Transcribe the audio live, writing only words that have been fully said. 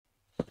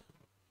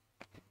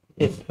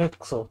Hey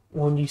Pixel,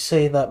 when you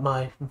say that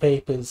my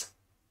vape is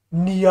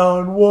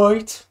neon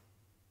white,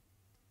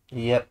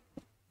 Yep.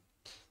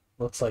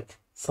 looks like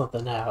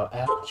something out of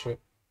Aperture.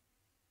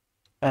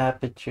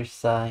 Aperture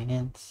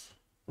science.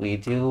 We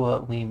do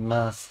what we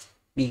must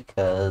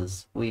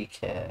because we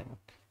can.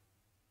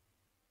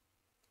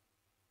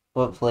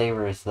 What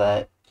flavor is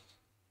that?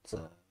 It's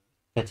a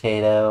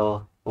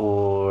potato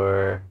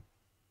or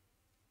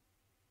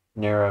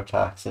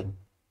neurotoxin?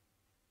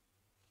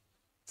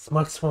 It's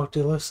much more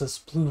delicious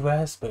blue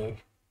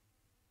raspberry.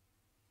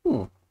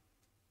 Hmm.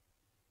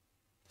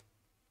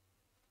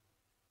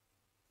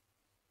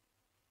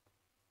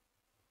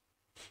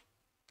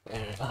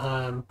 And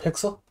I'm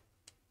Pixel.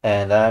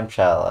 And I'm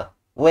Shala.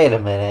 Wait a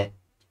minute.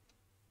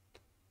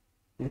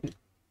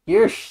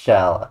 You're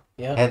Shala.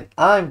 Yeah. And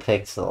I'm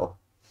Pixel.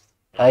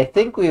 I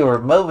think we were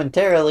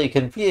momentarily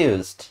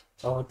confused.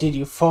 Oh, did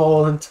you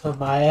fall into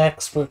my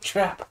expert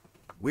trap?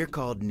 We're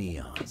called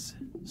neons,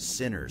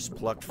 sinners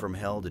plucked from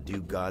hell to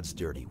do God's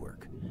dirty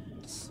work.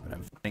 But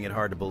I'm finding it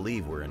hard to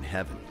believe we're in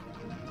heaven.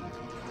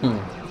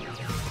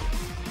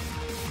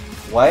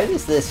 Why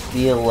does this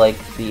feel like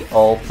the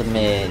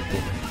ultimate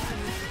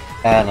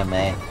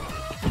anime?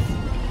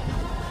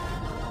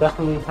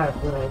 Definitely have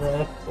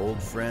that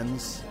Old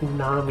friends,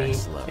 tsunami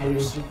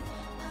ex-lovers. energy.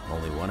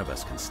 Only one of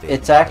us can stay.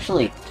 It's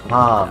actually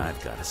Tom.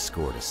 I've got a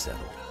score to settle.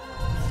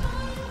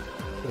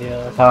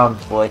 Yeah,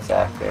 Tom's voice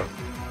actor.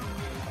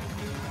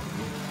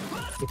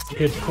 it's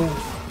good cool.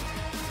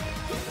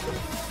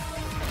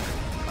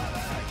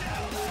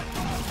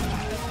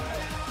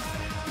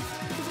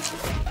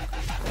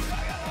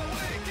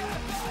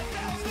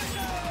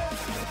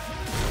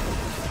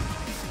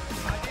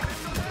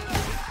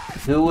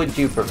 Who would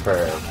you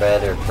prefer,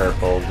 red or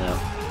purple,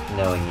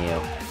 knowing you?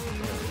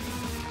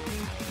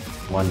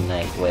 One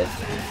night with.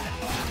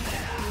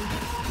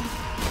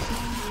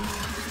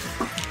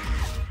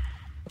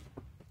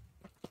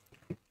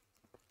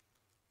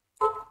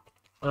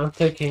 I'm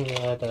thinking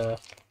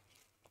that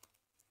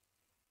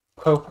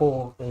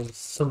purple is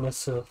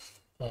submissive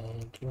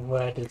and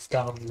red is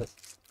dominant.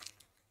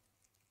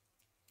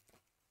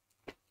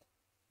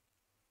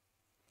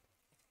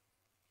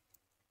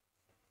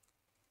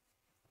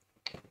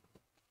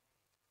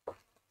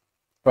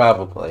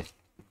 Probably.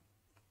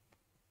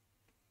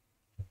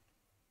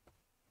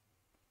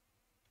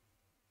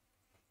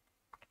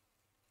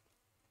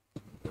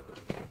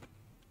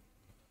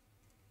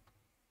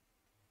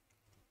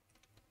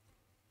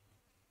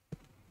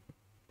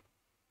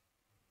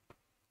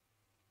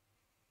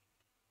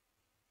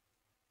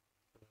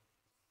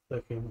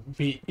 They can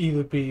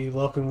either be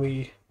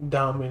lovingly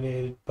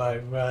dominated by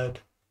red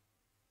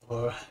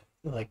or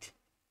like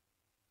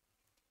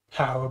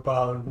power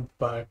bound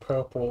by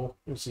purple,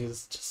 which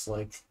is just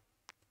like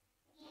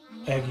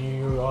egging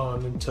you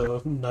on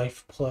into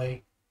knife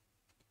play.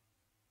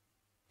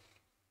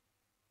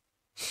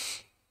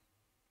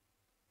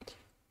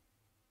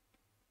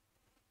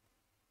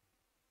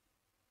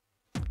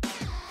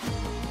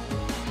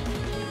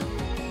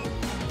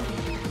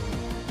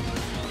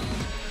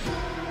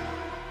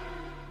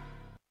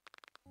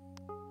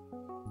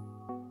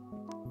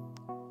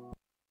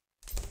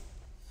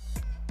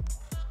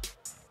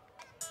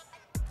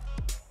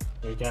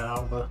 They got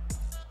all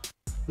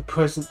the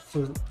presents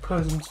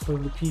for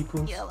the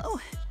people. Yellow.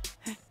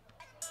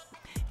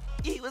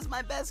 He was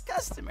my best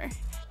customer,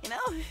 you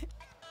know?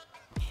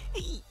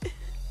 He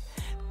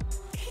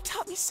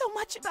taught me so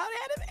much about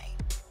anime.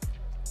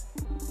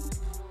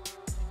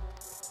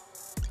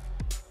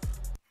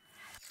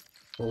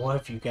 Well, what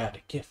if you got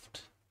a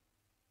gift?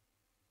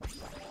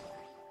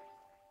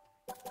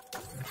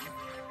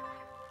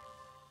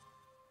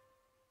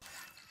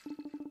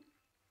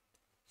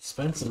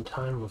 Spend some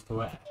time with the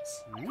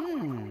rats.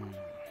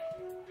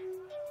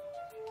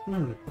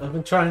 I've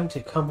been trying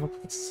to come up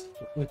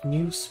with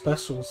new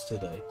specials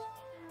today,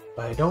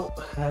 but I don't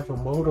have a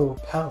moto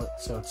palette,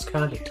 so it's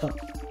kind of tough.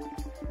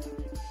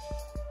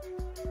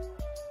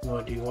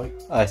 What do you like?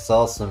 I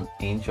saw some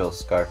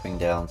angels scarfing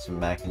down some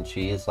mac and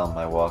cheese on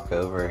my walk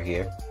over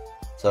here,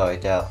 so I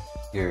doubt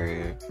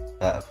you're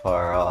that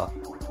far off.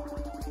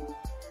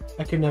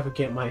 I could never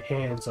get my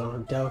hands on a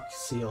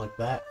delicacy like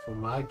that for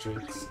my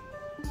drinks.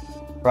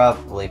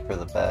 Probably for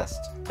the best.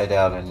 I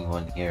doubt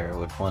anyone here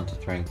would want to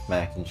drink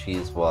mac and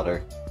cheese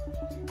water.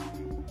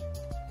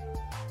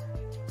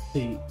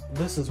 See,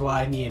 this is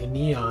why I need a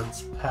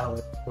neon's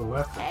palette for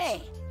reference.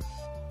 Hey,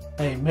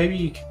 Hey, maybe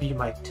you could be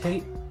my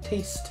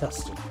taste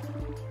tester.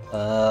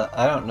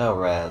 I don't know,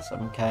 Raz.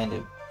 I'm kind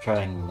of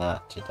trying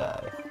not to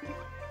die.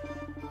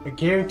 I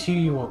guarantee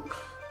you won't.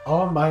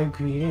 All my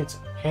ingredients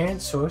hand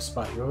sourced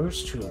by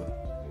yours truly.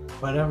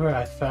 Whatever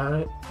I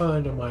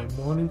find in my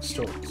morning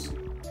strolls.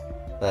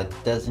 That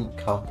doesn't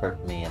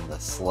comfort me in the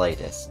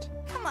slightest.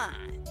 come on.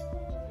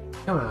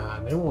 Come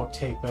on, it won't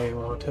take very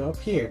long to up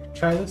here.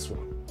 Try this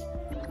one.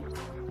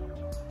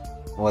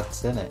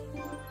 What's in it?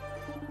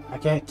 I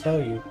can't tell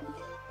you.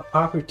 A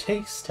proper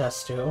taste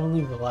tester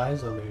only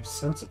relies on their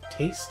sense of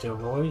taste to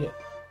avoid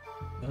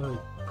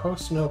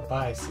personal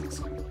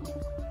biases.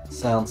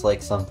 Sounds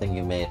like something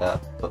you made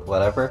up, but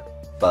whatever.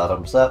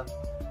 Bottoms up.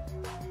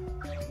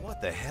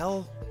 What the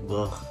hell?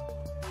 Ugh.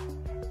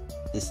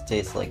 This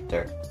tastes like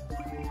dirt.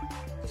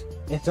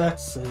 It's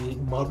actually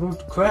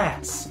muddled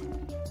grass.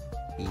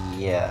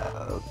 Yeah,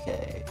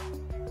 okay.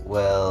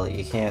 Well,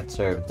 you can't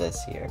serve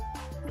this here.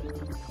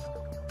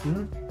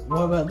 Hmm?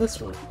 What about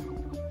this one?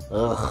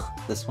 Ugh,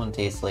 this one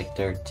tastes like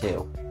dirt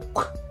too.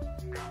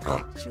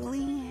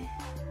 Actually,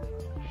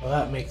 Well,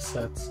 that makes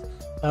sense.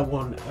 That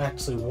one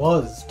actually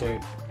was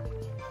dirt.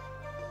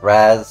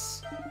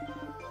 Raz.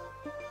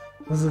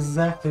 This is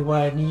exactly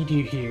why I need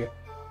you here.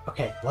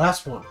 Okay,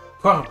 last one.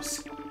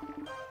 Promise.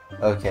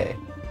 Okay.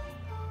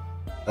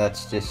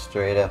 That's just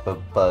straight up a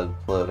bug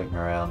floating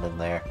around in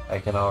there. I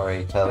can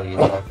already tell you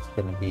that's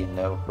gonna be a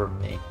no from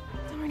me.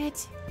 darn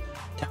it.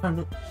 Darn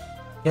it.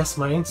 Guess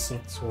my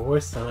instincts were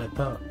worse than I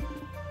thought.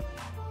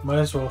 Might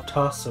as well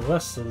toss the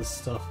rest of the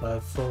stuff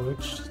I've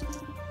foraged.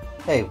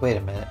 Hey, wait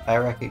a minute. I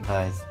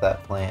recognize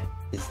that plant.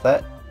 Is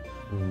that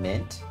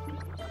mint?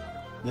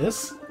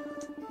 This?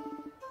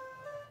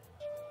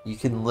 You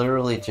can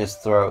literally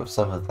just throw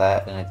some of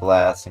that in a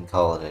glass and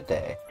call it a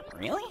day.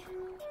 Really?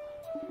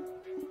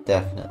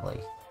 Definitely.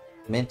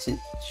 Mint is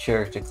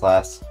sure to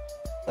class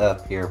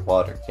up your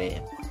water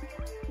game.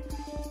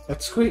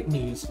 That's great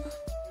news.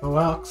 My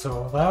rocks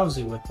are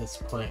lousy with this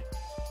plant.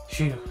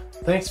 Phew.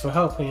 Thanks for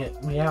helping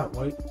me out,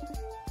 White.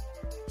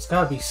 There's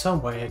gotta be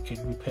some way I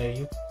could repay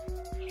you.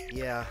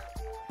 Yeah.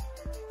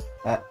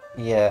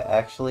 Yeah,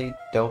 actually,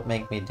 don't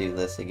make me do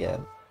this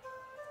again.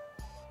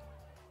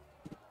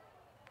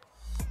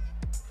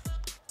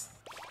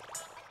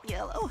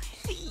 Yellow.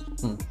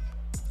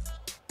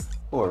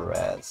 Poor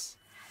Raz.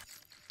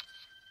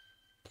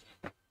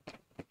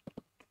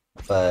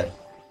 But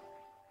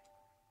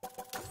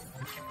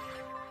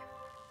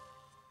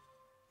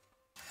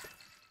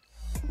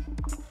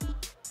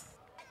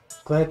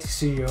Glad to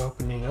see you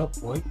opening up,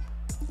 White.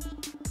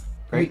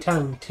 Great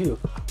timing, too.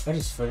 I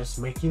just finished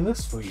making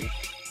this for you.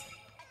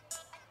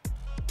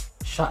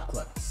 Shot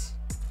glass.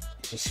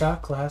 It's a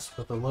shot glass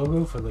with a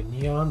logo for the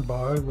neon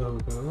bar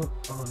logo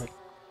on it.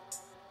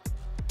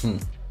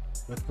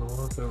 With the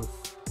logo.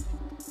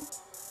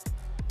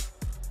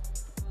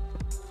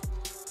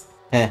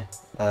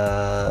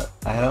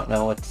 I don't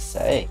know what to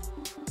say.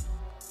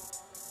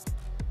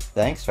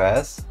 Thanks,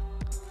 Raz.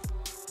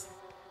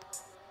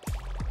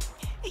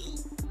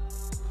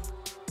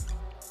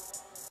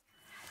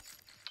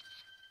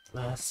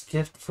 Last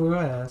gift for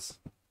us.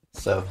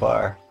 So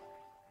far.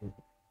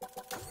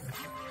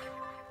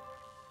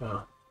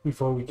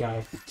 Before we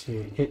got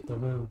to hit the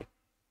moon.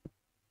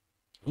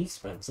 He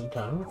spent some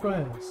time with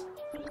Raz.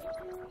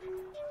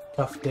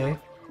 Tough day.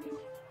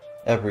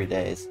 Every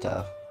day is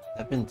tough.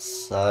 Admin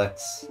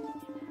sucks.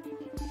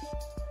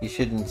 You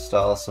should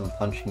install some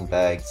punching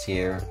bags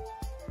here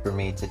for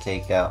me to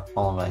take out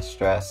all my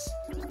stress.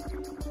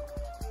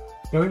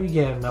 Don't you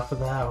get enough of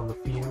that on the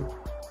field?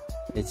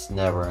 It's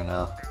never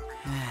enough.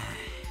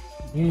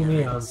 You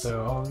neons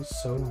are always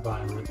so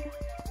violent.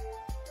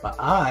 But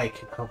I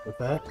can help with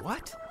that.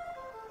 What?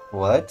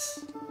 What?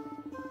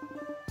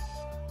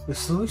 The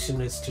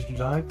solution is to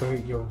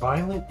divert your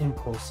violent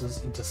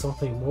impulses into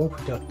something more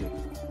productive.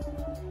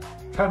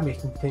 Try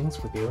making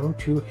things with your own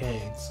two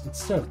hands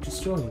instead of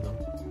destroying them.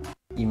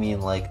 You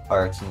mean like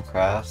arts and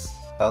crafts?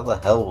 How the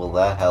hell will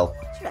that help?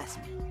 Trust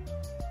me.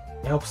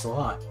 It helps a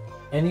lot.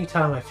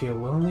 Anytime I feel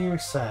lonely or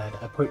sad,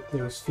 I put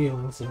those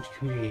feelings into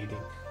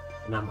creating,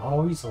 and I'm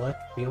always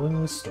left feeling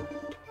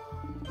restored.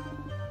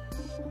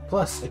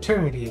 Plus,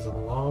 eternity is a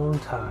long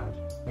time.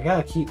 I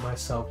gotta keep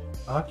myself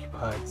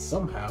occupied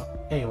somehow.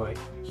 Anyway,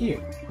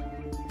 here.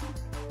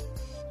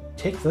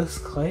 Take this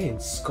clay and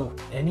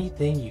sculpt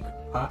anything you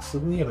could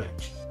possibly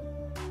imagine.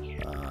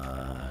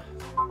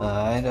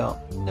 I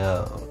don't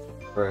know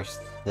the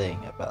first thing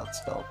about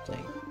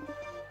sculpting.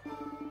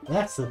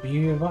 That's the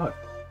beauty of art.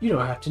 You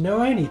don't have to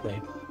know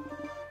anything.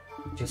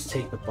 Just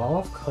take the ball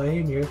of clay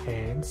in your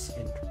hands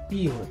and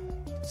feel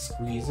it.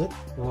 Squeeze it,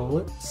 roll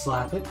it,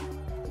 slap it.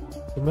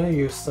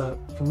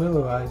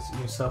 Familiarize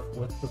yourself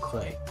with the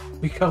clay.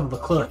 Become the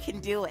clay. You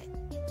can do it.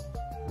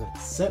 And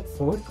set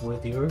forth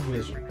with your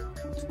vision.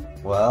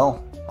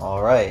 Well,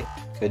 alright.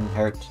 Couldn't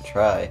hurt to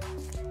try.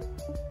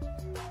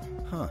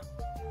 Huh.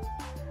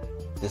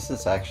 This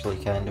is actually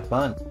kind of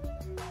fun.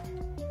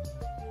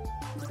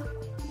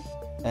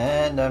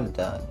 And I'm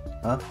done.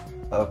 Huh?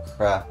 Oh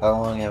crap, how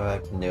long have I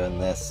been doing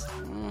this?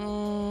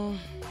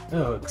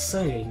 Oh,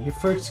 exciting. Your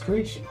first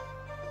creation.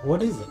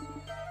 What is it?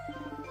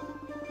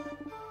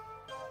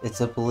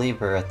 It's a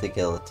believer at the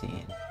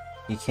guillotine.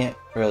 You can't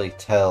really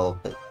tell,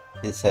 but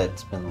his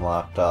head's been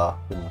lopped off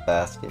in the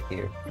basket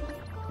here.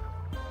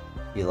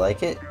 You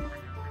like it?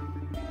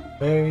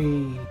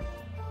 Very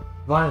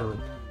violent,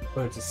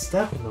 but it's a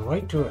step in the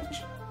right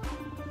direction.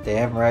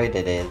 Damn right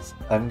it is.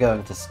 I'm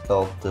going to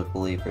sculpt the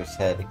believer's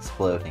head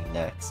exploding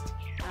next.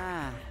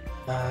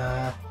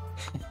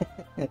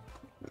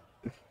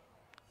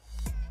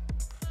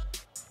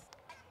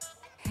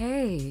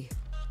 Hey,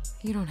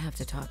 you don't have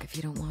to talk if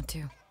you don't want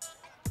to.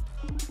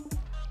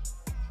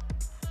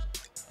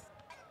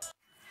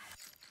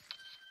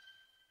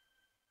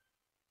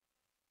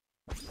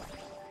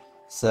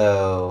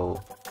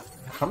 So,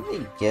 how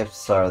many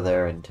gifts are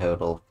there in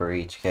total for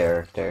each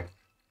character?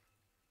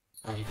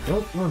 I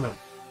don't remember.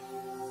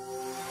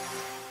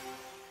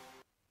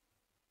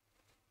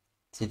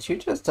 Did you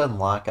just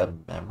unlock a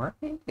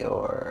memory,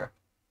 or...?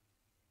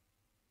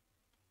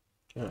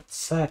 It's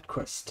side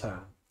quest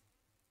time.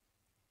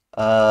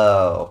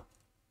 Oh.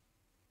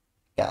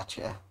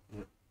 Gotcha.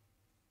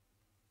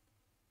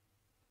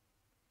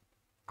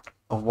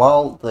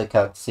 While the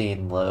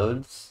cutscene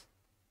loads,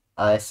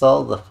 I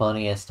saw the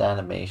funniest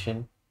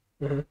animation.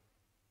 Mhm.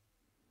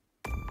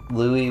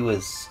 Louis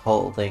was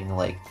holding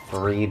like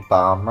 3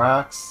 bomb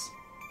rocks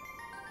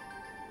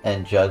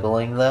and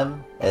juggling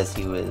them as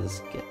he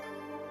was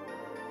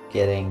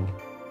getting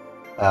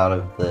out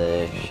of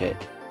the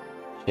ship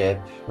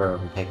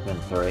from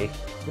Pikmin 3.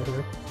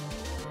 Mhm.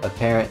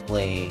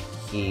 Apparently,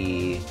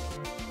 he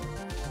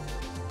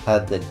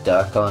had the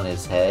duck on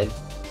his head.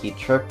 He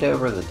tripped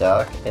over the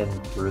duck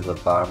and threw the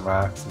bomb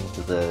rocks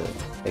into the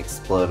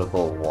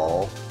explodable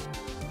wall.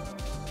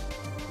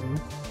 Mhm.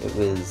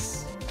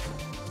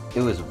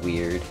 It was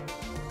weird.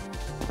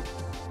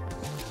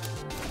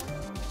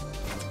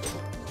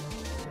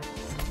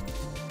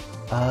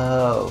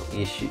 Oh,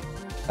 you shoot.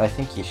 I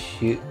think you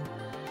shoot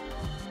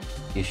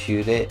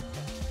it,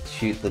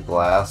 shoot the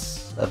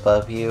glass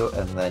above you,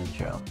 and then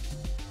jump.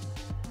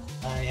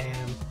 I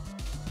am.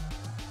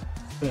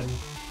 It's been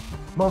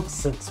months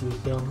since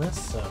we've done this,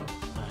 so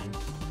I'm.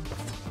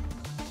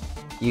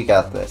 You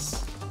got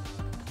this.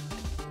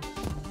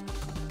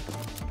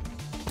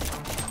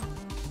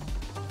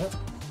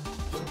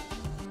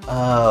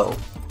 Oh,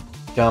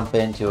 jump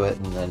into it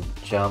and then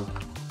jump.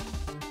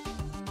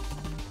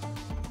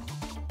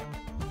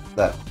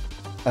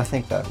 I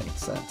think that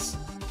makes sense.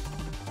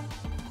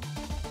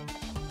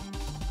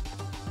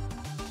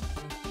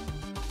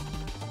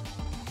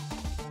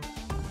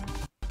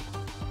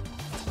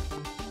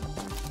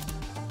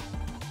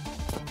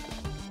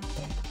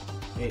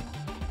 Hey.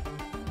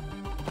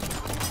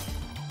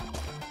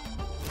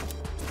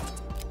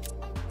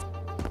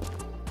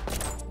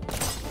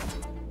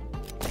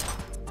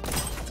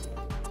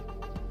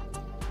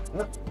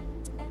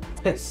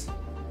 Piss.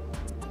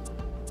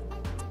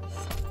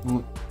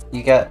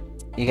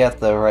 You got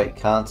the right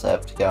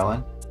concept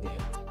going. Yeah.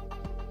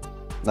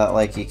 Not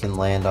like you can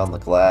land on the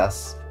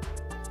glass.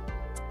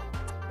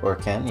 Or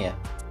can you?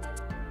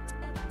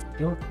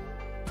 Don't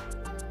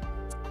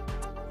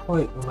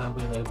quite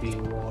remember there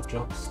being wall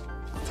jumps.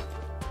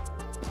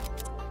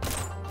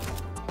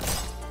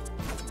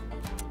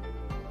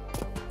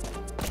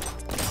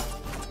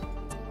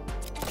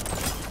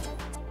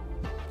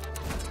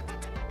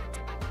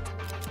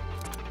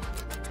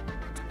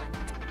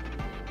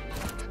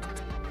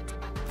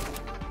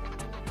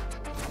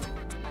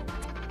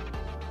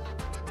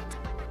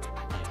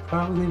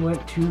 Probably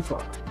went too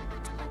far.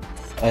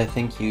 I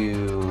think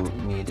you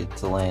needed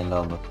to land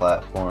on the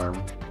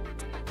platform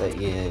that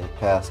you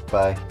passed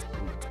by.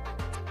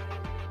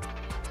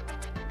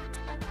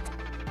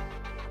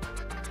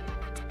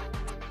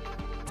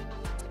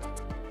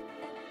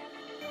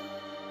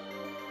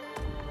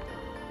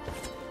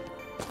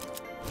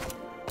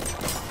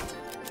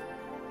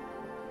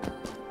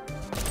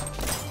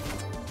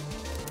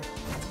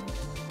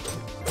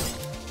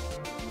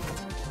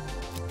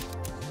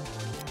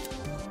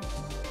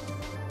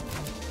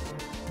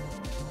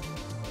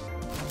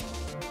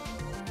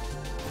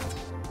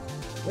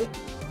 Wait.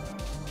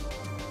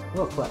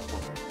 No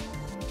platform.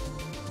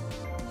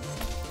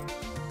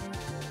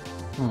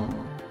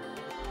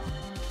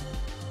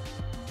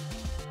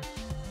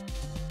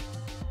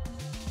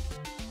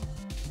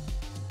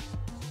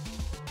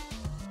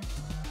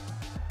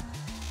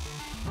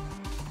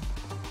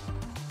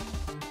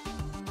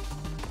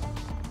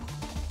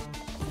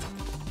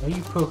 Are you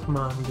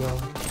Pokemon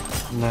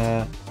going?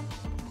 Nah.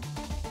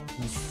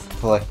 Just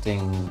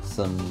collecting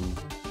some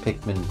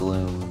Pikmin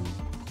Bloom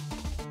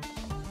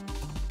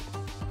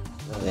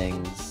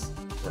things.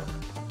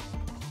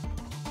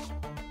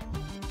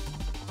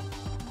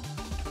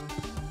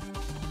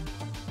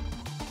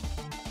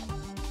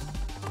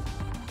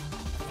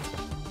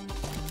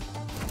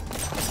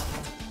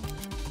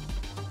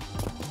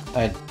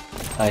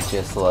 I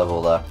just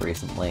leveled up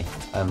recently.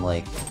 I'm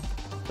like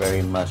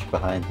very much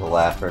behind the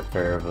Laffer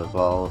curve of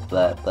all of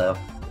that though.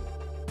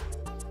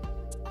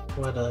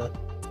 What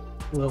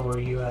level are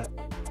you at?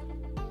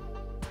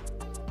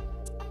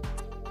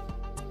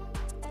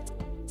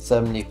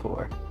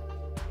 74.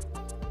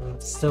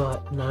 I'm still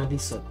at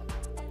 97.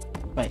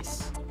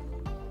 Nice.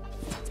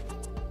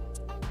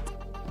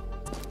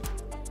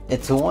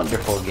 It's a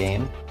wonderful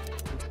game,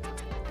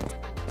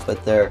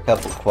 but there are a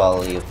couple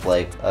quality of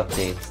life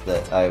updates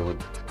that I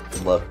would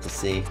love to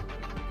see.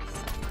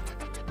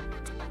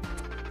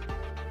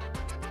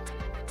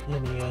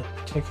 Any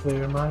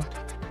particular in mind?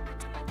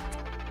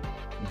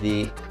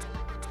 The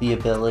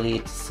ability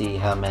to see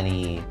how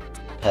many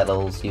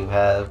petals you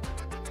have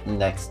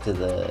next to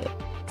the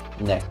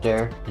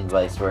nectar and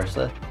vice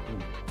versa.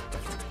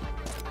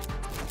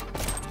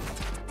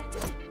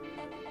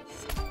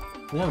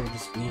 No, we're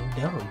just being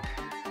dumb.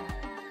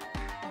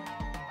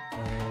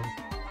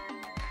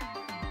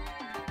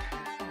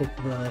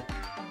 I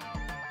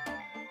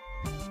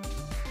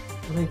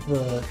think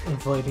the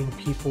inviting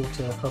people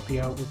to help you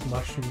out with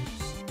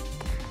mushrooms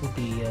would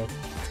be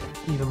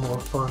even more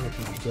fun if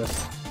you could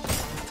just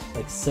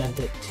like send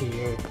it to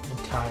your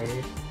entire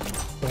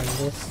friend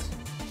list.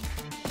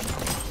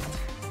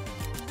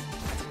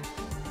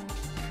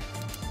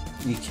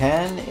 You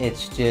can,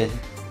 it's just...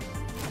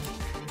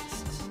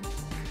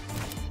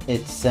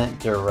 It's sent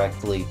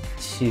directly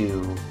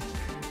to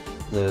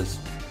those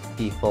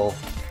people.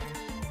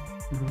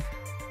 Mm-hmm.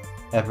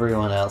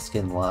 Everyone else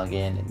can log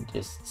in and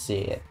just see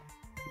it.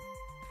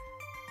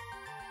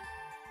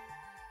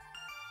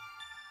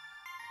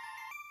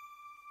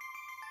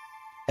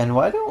 And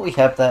why don't we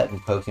have that in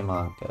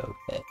Pokemon Go?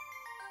 Bit?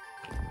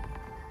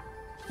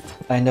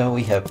 I know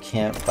we have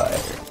Campfire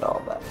and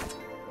all that.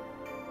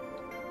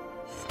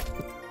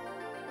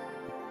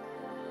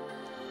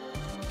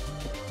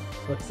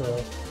 What's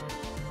a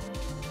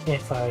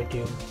campfire do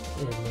in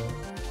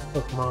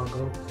Pokemon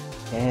Go?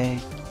 Okay,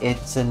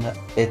 it's an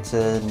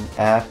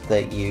app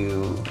that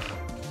you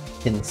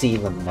can see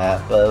the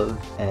map of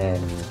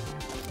and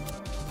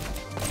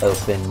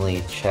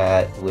openly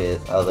chat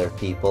with other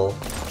people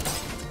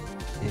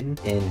in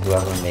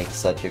whoever makes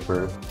such a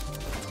group.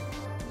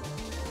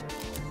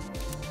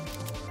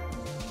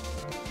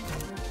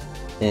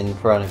 In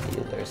front of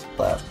you, there's a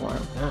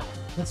platform. Ah,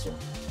 that's right.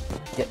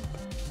 Yep.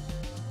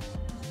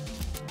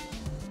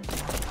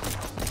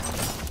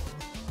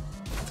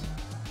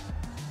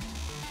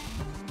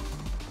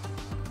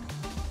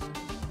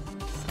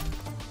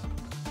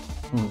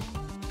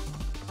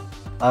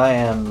 I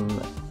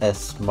am as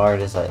smart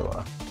as I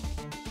look.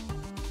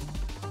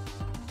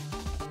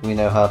 We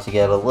know how to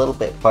get a little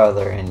bit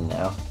farther in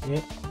now.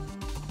 Yep.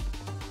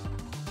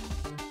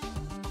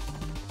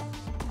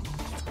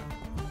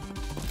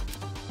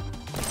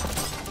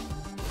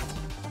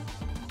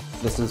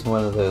 This is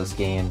one of those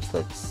games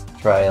that's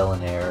trial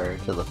and error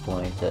to the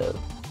point of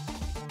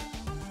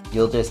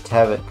you'll just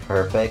have it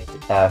perfect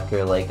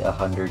after like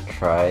 100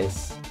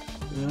 tries,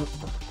 Yep.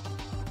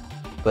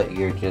 but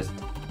you're just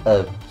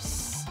a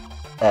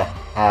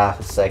half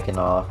a second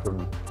off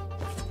from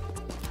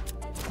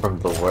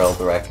the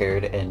world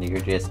record, and you're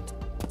just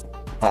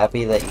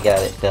happy that you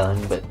got it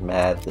done, but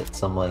mad that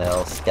someone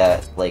else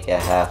got like a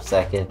half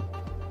second.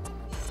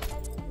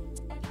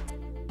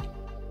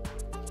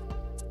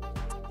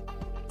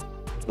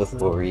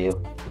 Before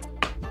you.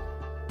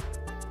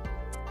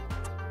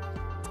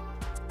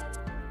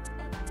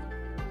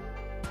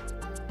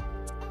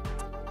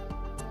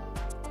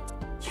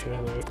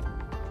 Sure, there are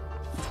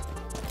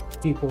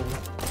people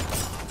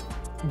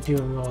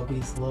doing all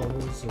these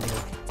levels in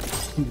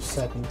like 2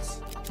 seconds.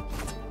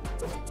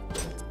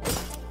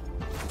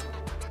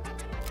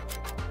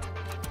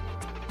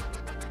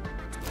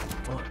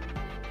 One,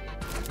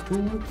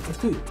 two,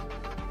 three.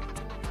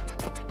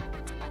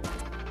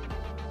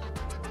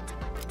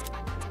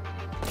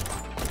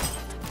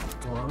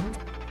 One,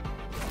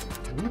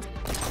 two,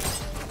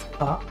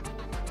 pop,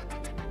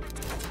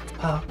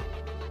 pop.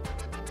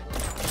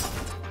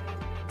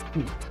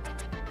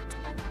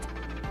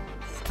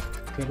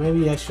 Okay,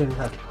 maybe I shouldn't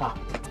have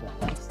popped that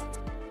fast.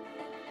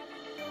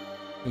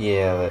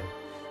 Yeah, but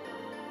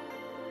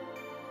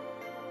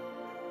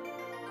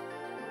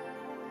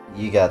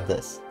you got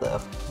this,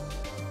 though.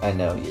 I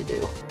know you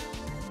do.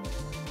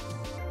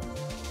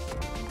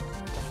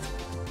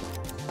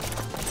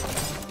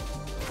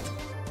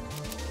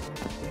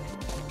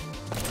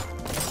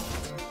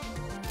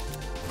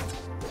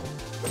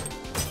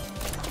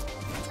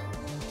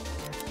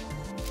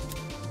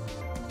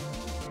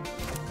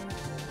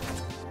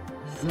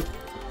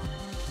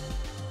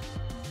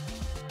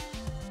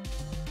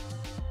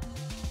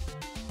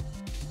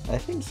 I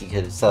think you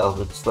could have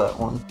salvaged that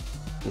one.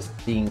 Just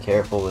being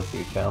careful with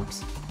your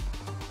jumps.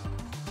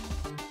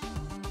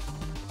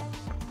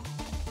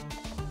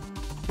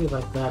 I feel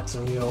like that's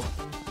a real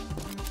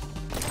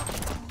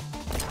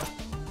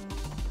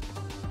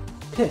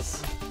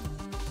piss.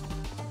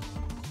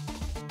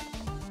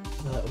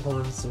 That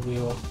one's a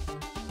real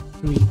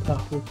meat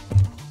popper.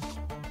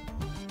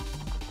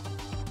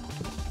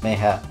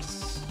 Mayhaps.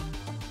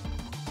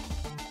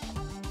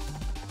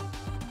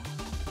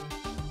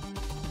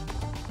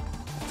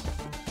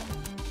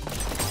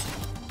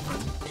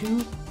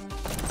 Two.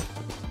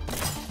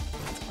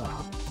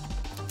 Pop.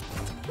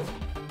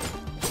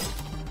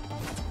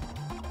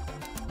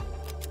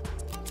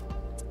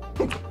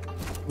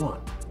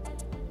 One,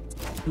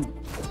 two,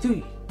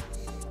 three.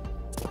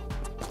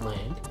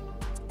 Land.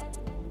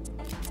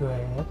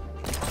 Grab.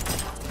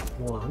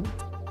 One,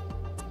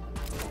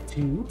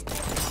 two.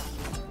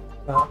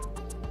 Pop.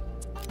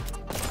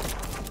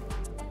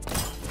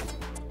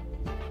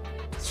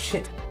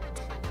 Shit.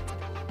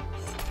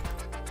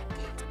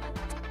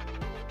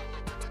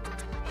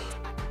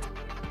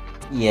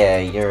 Yeah,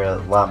 you're a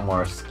lot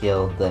more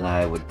skilled than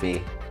I would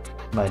be.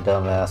 My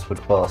dumbass would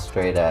fall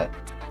straight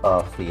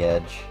off the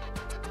edge.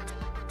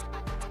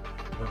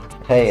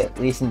 Hey, at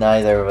least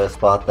neither of us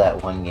bought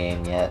that one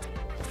game yet.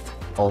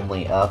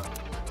 Only up.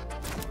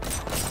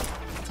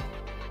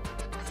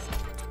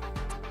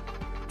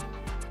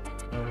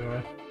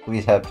 Alright.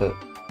 We'd have to...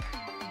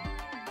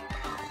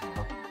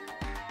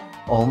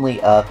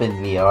 Only up in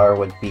VR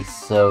would be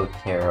so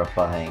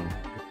terrifying.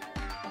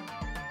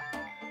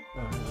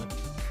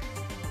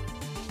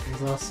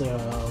 There's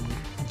also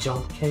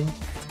Jump King.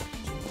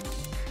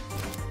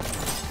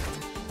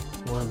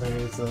 One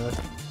there's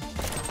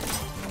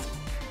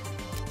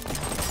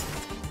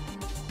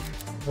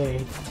very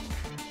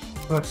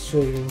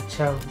frustrating,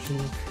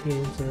 challenging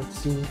games that I've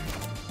seen.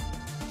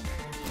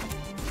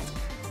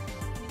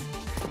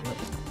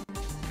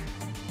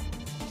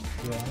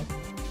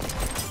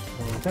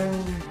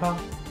 Bang, pop.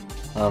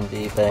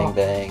 Comedy bang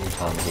bang,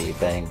 comedy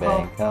bang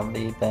bang,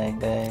 comedy bang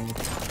bang.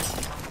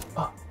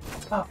 Oh,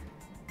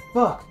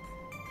 fuck!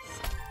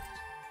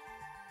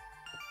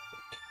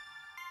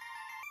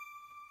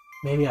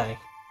 Maybe I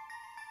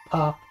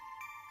pop,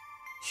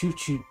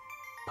 shoot,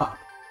 pop.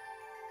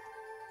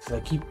 So I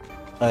keep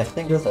I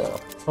think just so.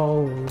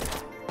 falling.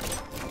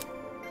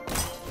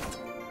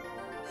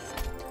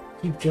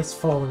 Keep just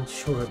falling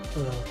short of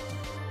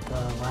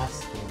the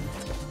last game.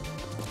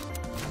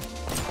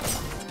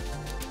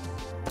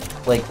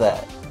 Like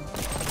that.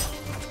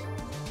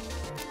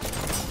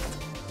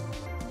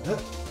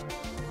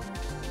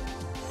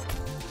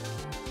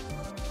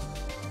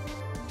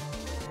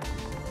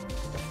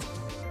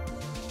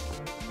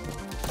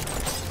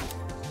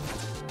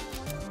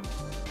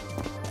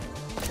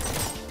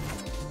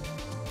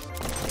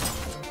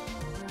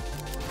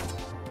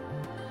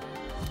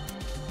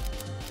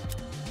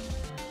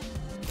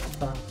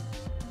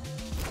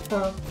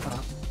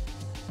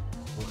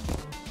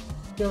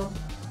 Jump.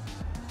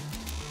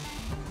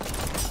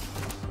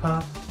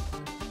 Pop.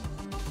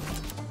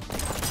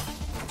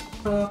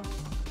 Pop.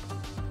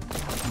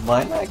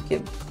 Why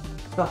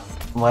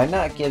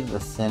not give the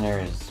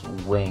sinners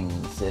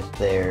wings if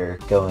they're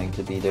going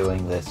to be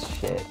doing this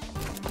shit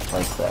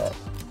like that?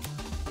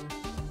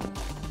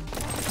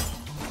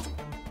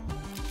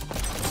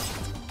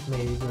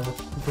 Maybe the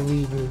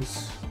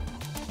believers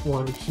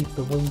want to keep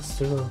the wings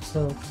to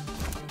themselves.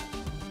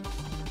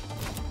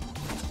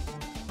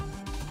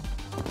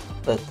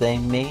 But they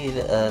made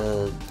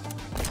a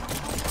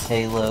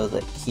Halo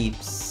that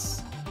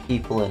keeps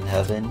people in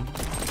heaven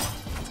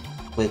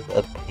with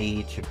a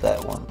page of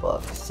that one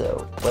book,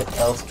 so what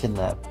else can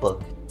that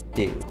book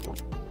do?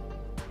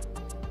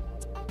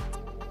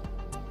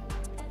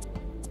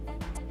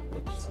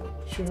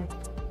 Sure.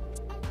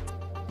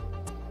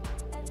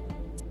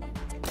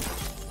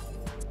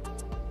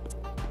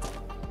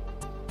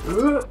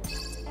 Well,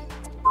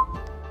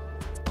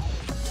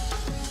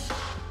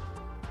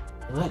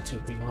 that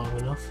took me long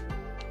enough.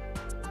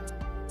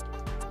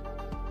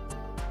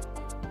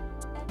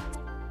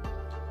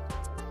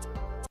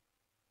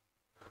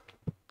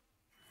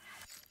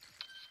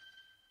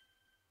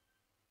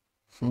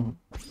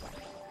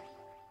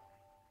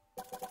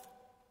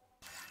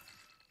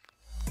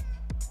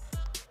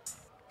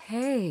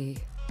 Hey,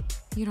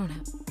 you don't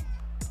have...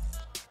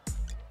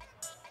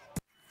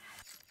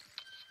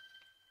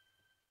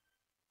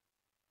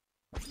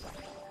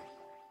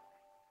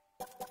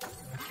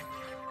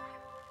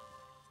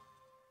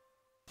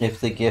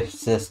 If the gift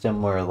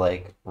system were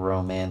like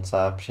romance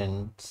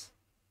options,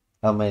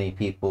 how many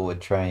people would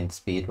try and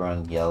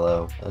speedrun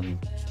Yellow?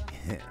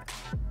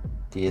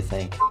 Do you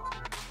think?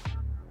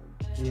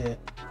 Yeah.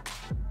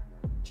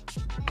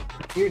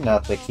 You're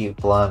not the cute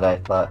blonde I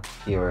thought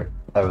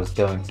I was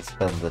going to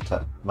spend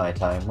my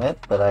time with,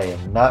 but I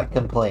am not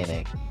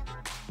complaining.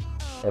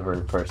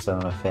 Every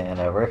Persona fan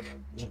ever.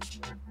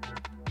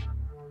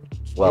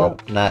 Well,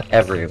 not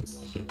every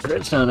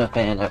Persona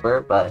fan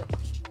ever, but...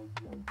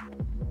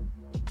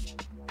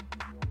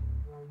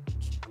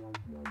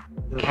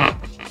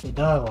 The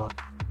dialogue.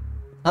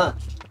 Huh.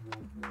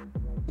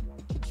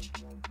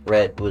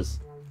 Red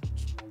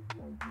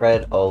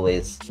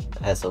always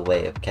has a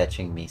way of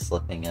catching me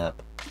slipping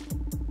up.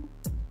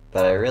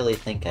 But I really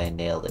think I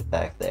nailed it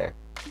back there.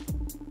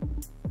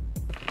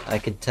 I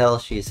could tell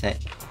she's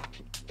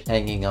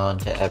hanging on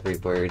to every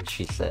word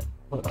she said.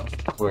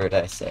 Word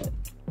I said.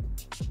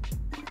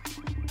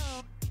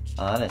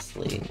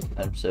 Honestly,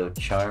 I'm so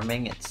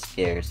charming it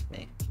scares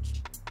me.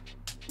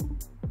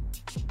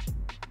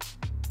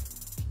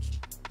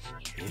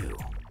 Ew.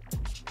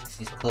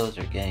 These clothes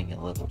are getting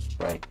a little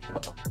bright,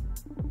 though.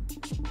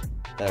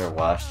 Better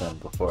wash them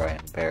before I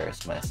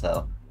embarrass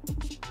myself.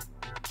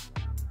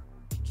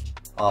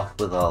 Off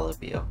with all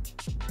of you.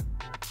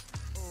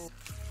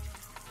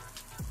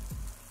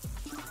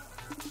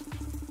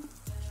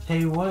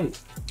 Hey, White.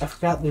 I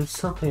forgot there's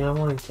something I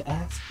wanted to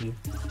ask you.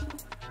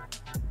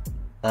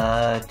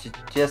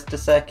 Just a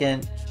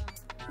second.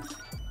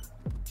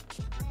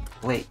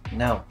 Wait,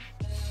 no.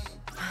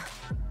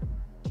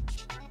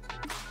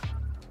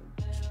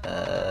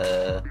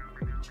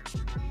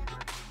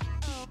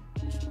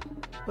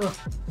 Oh,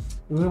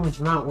 the room is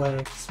not what I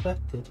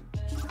expected.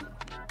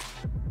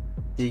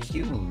 Do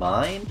you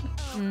mind?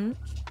 Oh.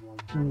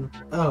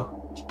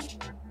 Oh,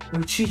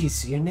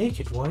 jeez, you're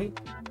naked, White.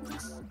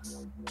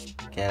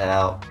 Get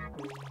out.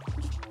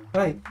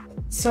 Right.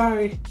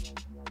 Sorry.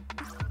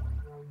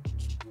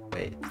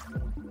 Wait.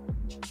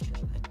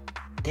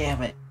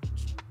 Damn it.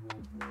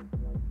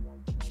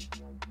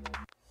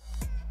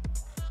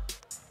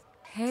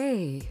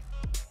 Hey,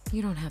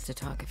 you don't have to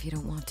talk if you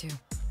don't want to.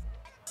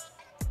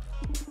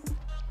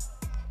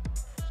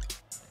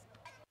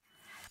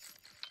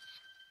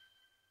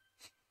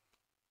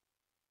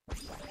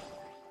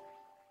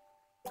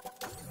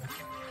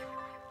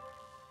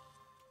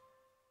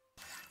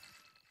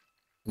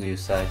 New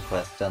side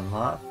quest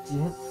unlocked.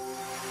 Yep.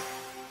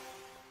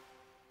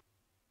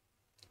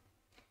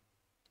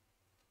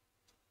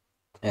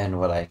 And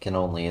what I can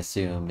only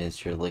assume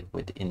is your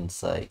liquid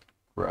insight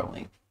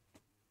growing.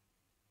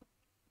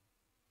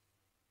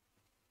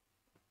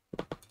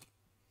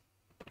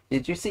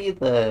 Did you see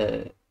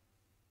the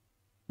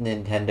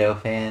Nintendo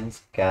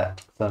fans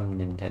some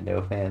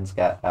Nintendo fans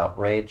got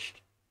outraged?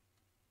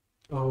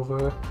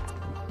 Over.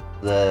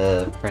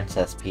 The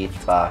Princess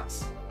Peach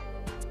box.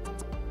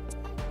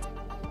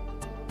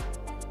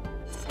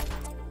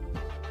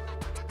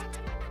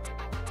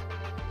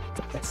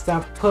 I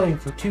stopped playing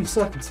for 2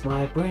 seconds,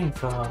 my brain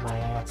fell on my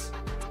ass.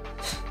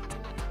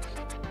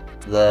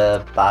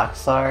 The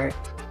box art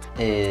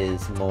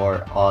is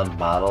more on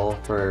model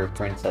for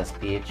Princess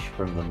Peach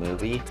from the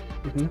movie.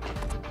 Mm-hmm.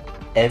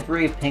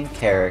 Every pink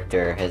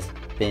character has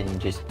been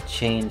just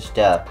changed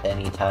up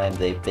anytime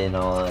they've been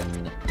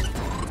on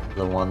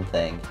the one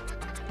thing.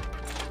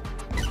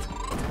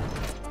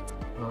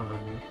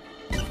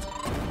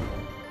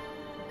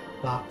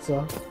 Box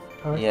art?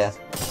 Yeah.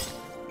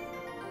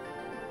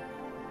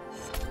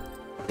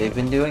 They've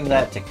been doing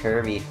that to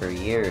Kirby for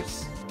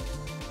years.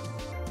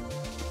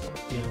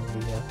 Getting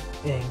the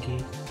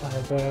Angie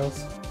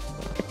eyebrows.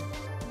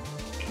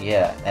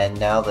 Yeah, and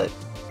now that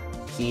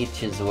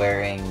Peach is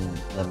wearing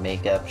the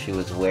makeup she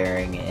was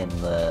wearing in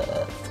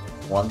the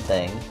one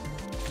thing,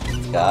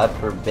 God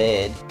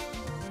forbid.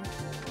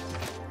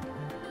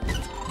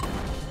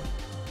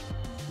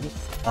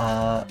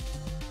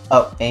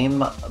 Oh,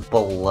 aim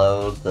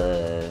below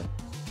the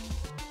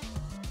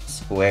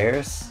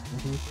squares.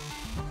 Mm-hmm.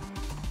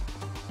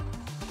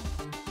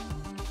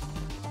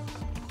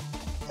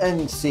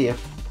 And see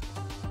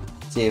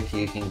if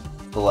you can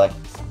collect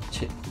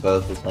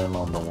both of them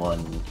on the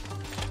one.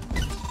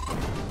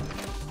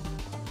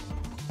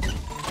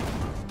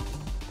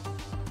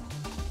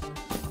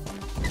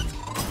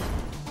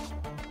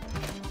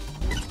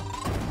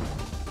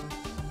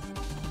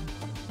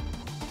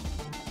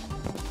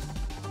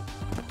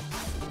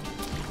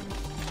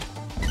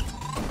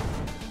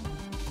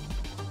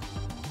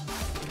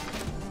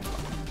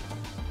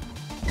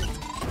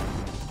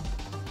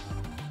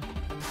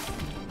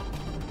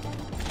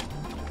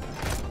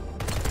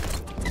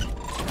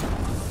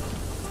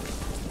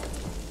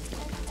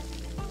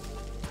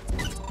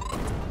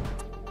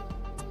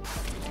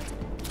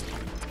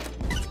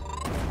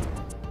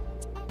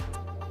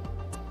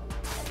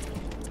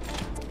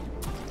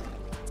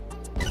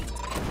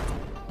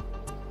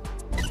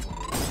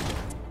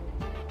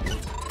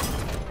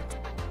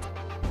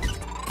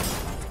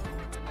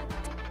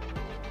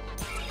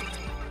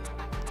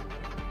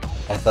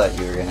 I thought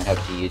you were gonna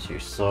have to use your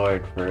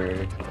sword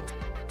for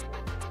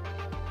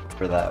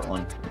that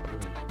one.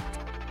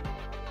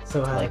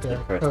 So I Like had the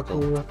a crystal.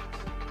 purple.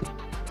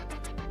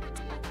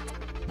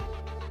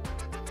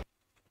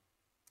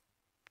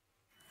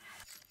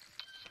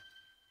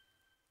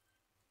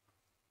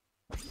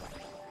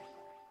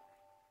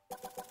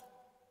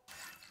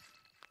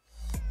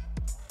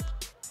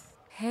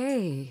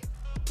 Hey.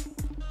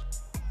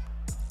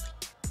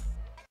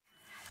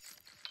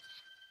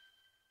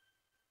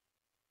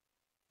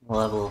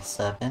 Level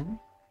 7.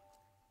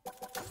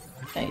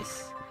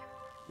 Nice.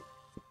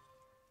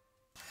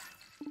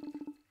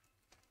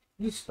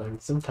 You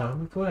spent some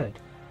time with Red.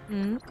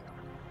 Hmm?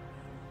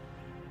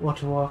 Want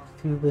to walk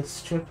through this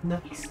strip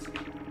next?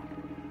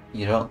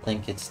 You don't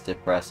think it's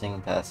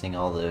depressing passing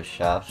all those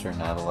shops you're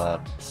not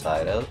allowed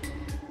inside of?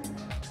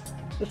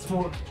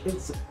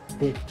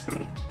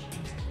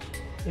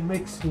 It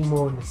makes me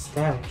more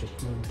nostalgic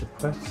than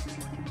depressed.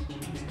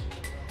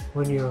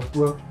 When you're a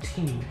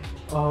routine,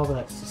 all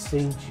that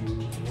sustains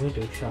you is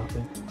window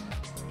shopping.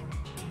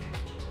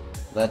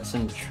 That's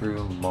some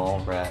true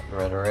mall rat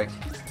rhetoric.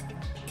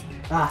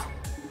 Ah,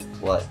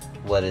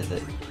 What is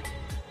it?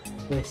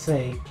 they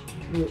say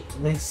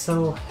they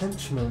sell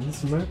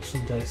henchmen's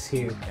merchandise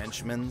here.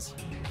 Henchmen's?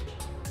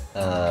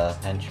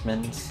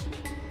 Henchmen's?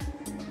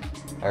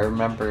 I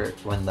remember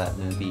when that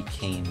movie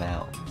came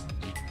out.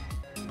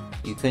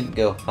 You couldn't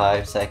go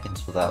 5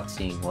 seconds without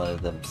seeing one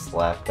of them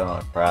slapped on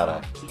a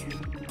product.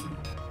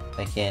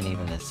 I can't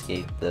even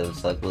escape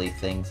those ugly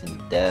things in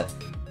death.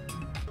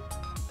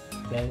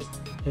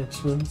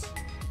 Henchmen's?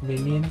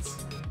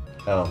 Minions?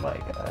 Oh my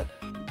god.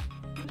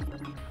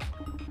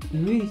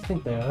 You really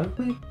think they're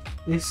ugly?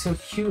 They're so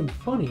cute and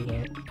funny,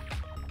 though.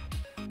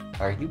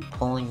 Are you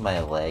pulling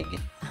my leg?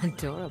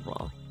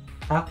 Adorable.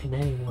 How can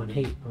anyone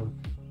hate them?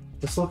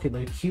 Just look at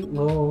their cute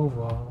little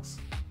overalls.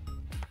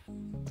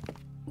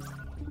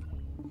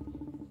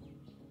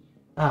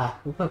 Ah,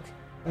 look.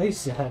 I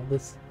used to have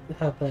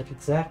that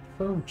exact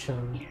phone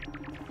chime.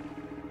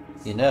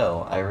 You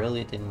know, I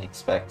really didn't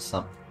expect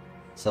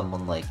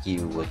someone like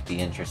you would be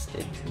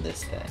interested in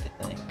this kind of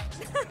thing.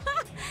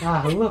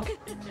 Ah, look!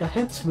 The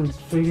henchman's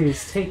figure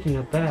is taking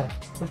a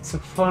bath. That's so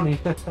funny.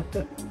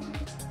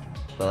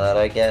 But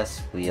I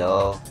guess we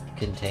all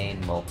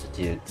contain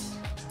multitudes.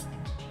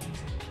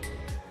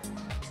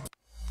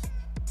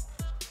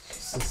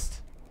 It's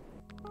just...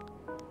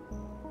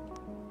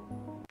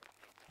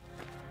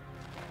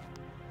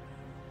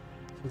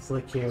 It's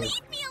like your...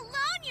 Leave me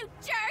alone, you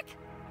jerk!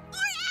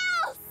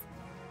 Or else!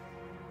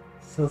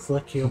 Sounds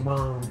like your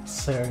mom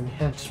sharing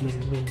henchman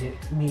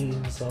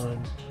memes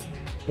on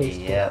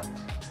Facebook. Yep.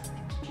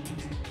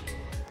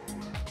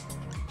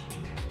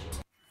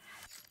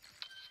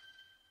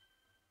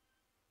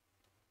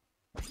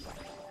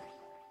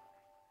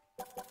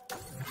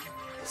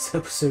 This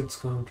episode's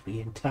going to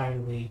be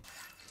entirely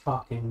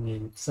talking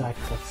in side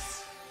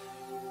quests.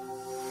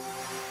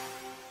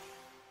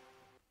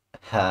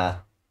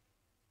 Ha.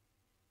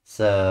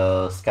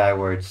 So,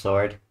 Skyward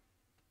Sword.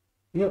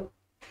 Yep.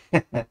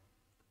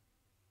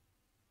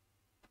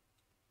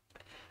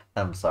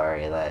 I'm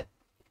sorry,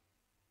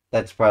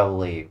 that's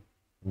probably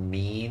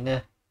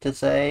mean to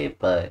say,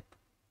 but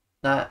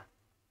not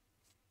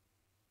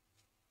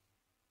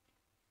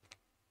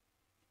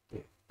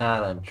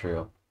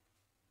untrue.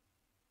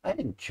 I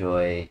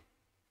enjoy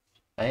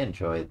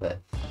the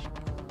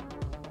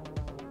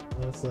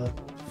That's a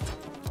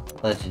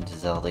Legend of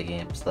Zelda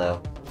games,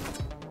 though.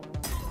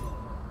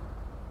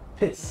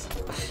 piss.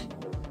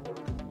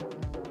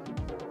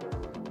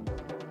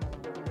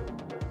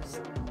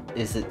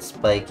 Is it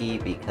spiky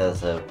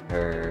because of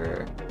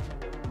her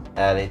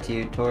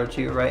attitude towards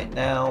you right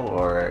now,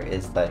 or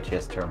is that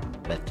just her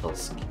mental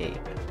scape?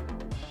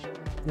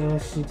 Yeah,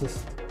 she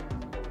just...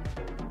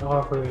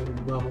 all her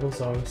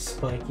levels are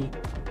spiky.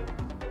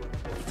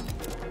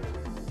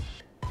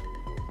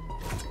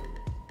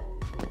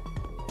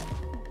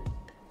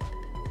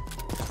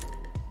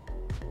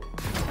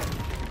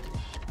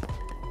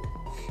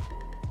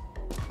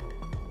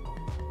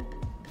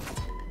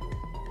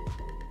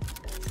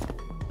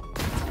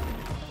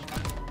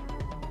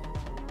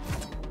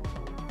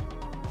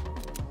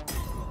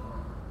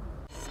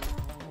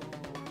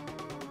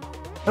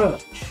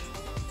 Touch.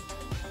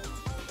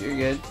 You're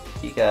good.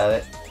 You got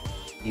it.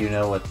 You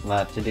know what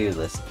not to do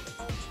this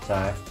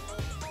time.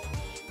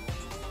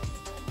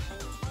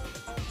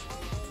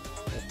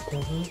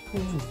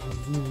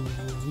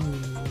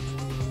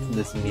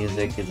 This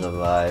music is a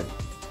vibe.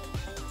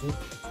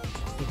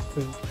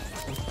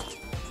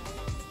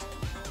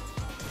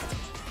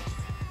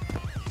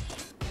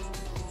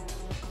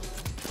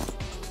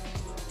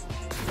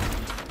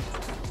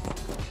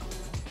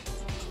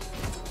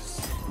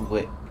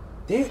 Wait.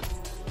 There.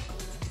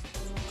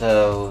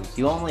 So,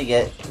 you only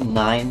get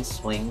 9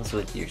 swings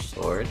with your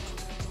sword?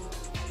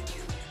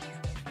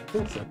 I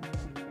think so.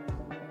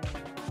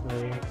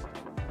 There.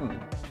 Hmm.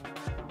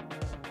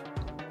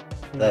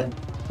 And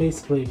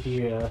basically, if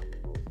you're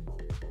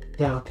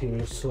down to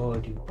your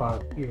sword,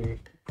 you're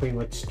pretty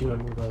much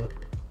doing the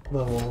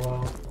level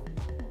wrong.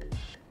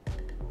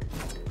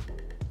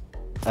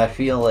 I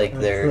feel like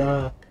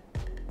they're...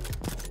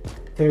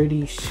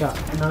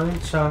 9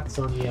 shots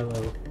on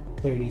yellow,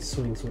 30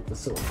 swings with the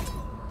sword.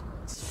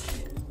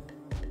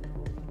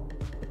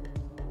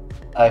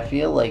 I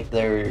feel like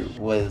there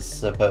was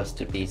supposed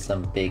to be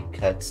some big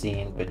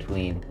cutscene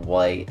between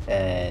White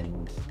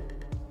and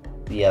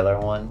the other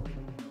one,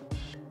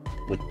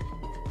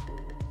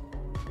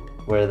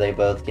 where they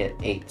both get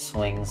 8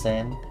 swings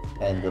in,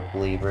 and the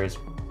believers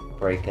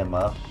break them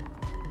up.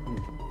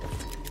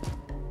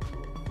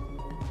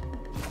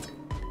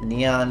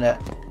 Neon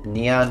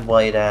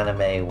White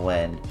anime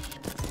when?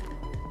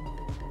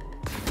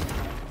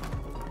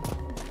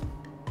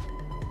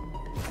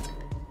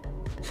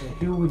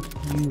 Who would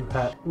you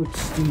have? Which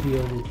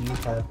studio would you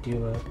have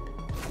do a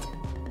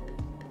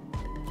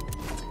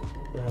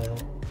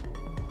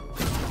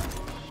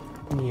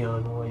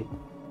neon white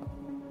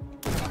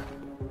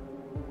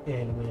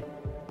anime?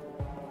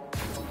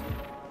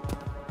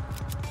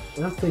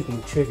 I'm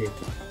thinking Trigger.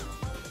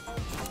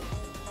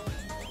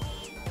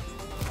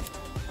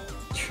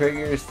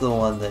 Trigger's the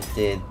one that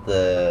did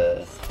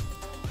the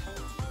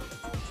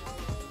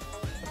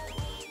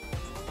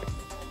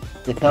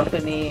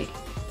company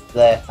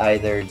that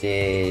either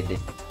did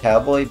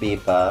Cowboy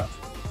Bebop.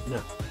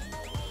 No.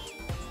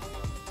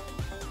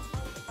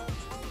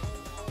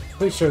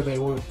 Pretty sure they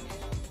weren't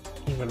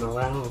even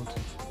around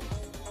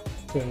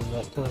during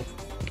that time.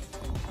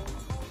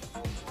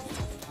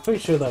 Pretty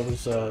sure that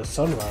was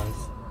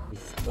Sunrise.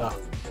 Ah.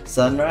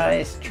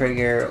 Sunrise,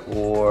 Trigger,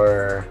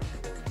 or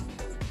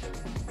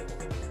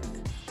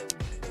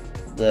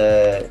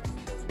the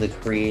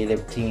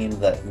creative team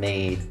that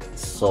made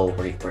Soul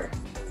Reaper.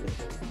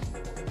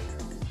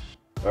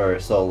 Or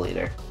Soul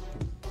Eater.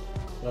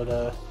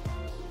 But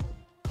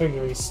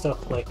Trigger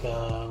stuff like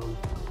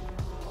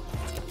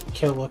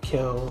Kill la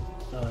Kill,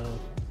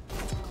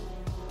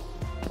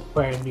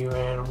 Brand New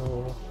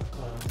Animal,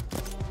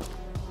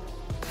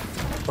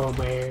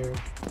 Homare,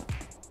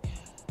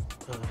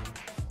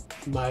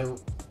 my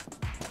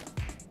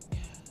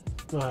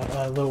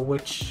Little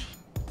Witch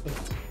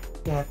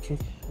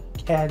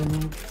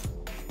Academy,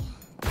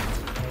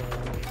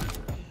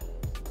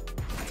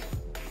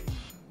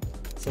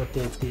 So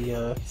did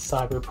the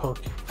cyberpunk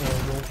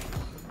anime.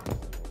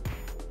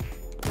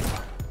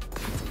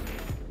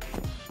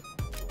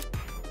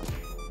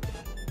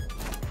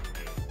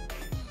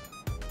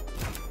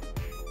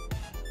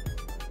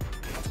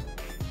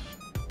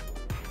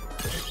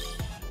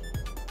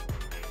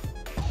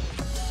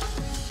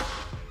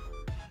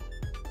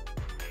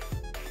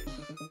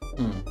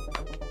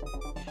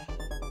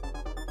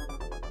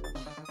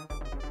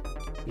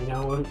 You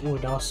know what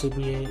would also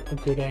be a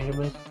good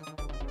anime?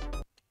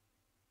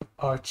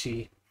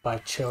 Archie by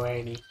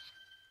Choani.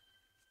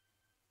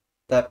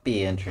 That'd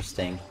be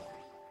interesting.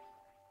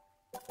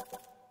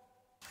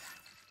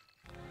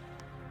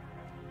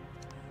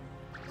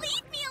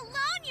 Leave me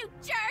alone, you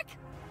jerk!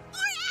 Or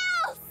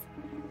else!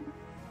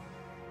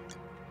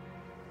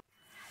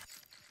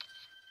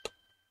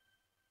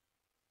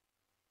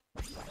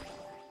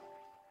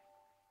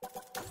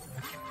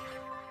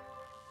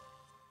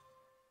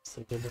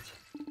 So good.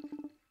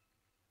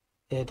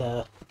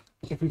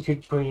 If we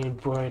could bring in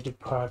branded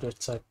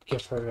products, I'd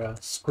give her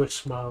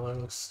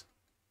Squishmallows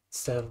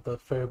instead of the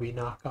Furby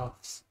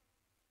knockoffs.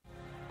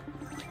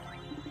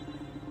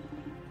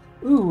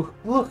 Ooh,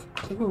 look!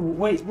 Ooh,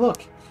 wait,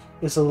 look!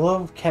 There's a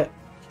love cat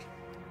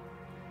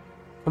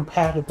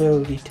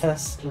compatibility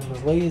test in the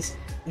latest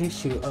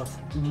issue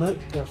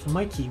of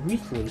Mikey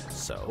Weekly.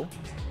 So?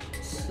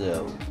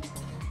 So,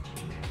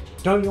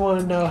 Don't you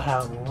want to know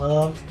how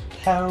love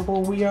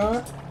compatible we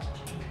are?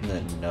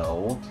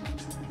 no.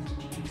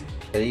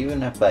 But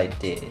even if I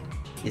did,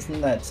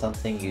 isn't that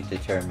something you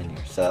determine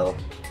yourself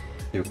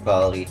through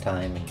quality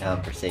time and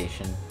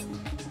conversation?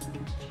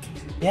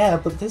 Yeah,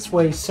 but this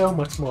way is so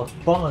much more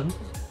fun.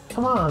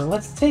 Come on,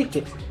 let's take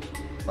it.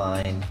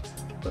 Fine,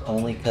 but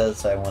only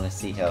 'cause I want to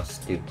see how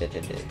stupid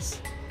it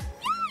is.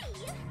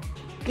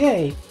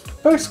 Yay!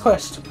 First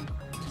question.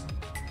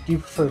 Do you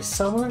prefer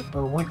summer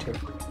or winter?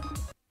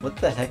 What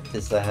the heck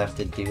does that have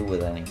to do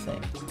with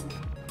anything?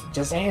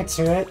 Just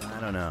answer it. I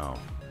don't know.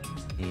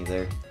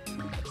 Either.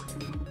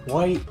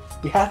 White,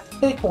 you have to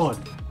pick one.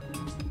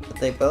 But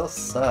they both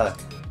suck.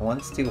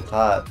 One's too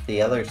hot,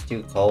 the other's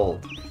too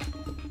cold.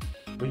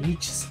 Will you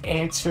just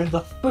answer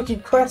the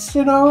freaking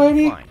question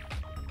already? Fine.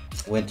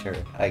 Winter,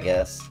 I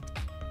guess.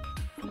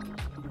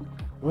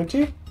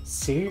 Winter?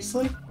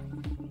 Seriously?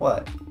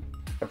 What?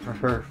 I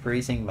prefer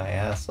freezing my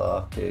ass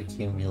off to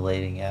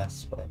accumulating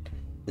ass sweat.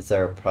 Is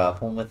there a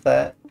problem with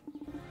that?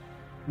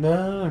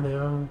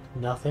 No,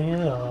 nothing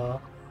at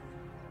all.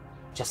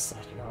 Just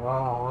that you're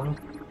wrong.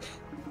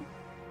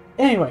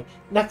 Anyway,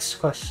 next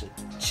question.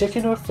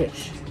 Chicken or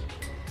fish?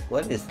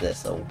 What is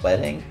this, a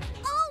wedding?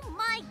 Oh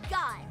my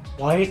god!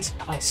 White,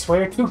 I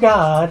swear to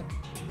God.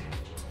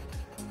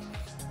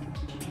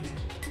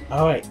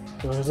 Alright,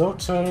 the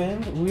results are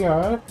in. We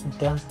are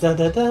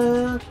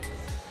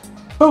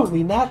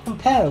totally not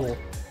compatible.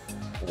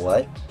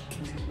 What?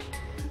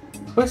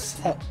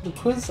 The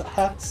quiz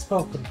hath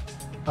spoken.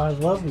 Our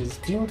love is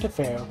doomed to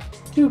fail.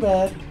 Too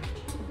bad.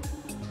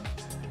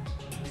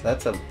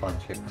 That's a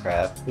bunch of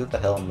crap. Who the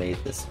hell made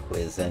this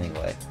quiz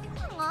anyway?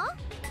 Aw.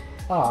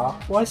 Aw,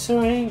 why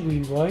so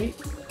angry, White?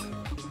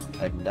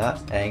 I'm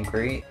not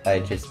angry, I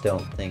just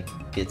don't think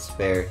it's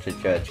fair to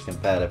judge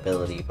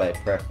compatibility by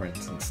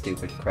preference and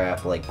stupid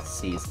crap like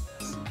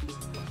seasons.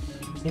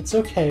 It's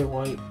okay,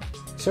 White.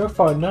 So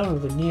far, none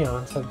of the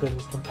neons have been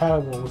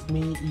compatible with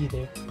me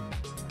either.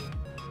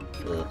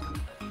 Ugh,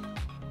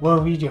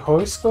 Wanna read your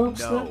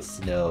horoscopes No.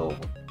 next? no.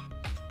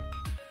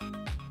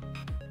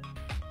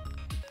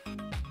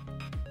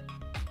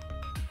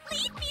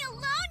 Leave me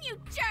alone,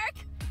 you jerk!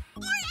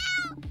 Or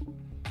else!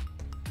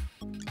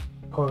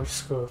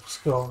 Horoscopes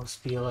going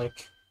to be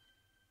like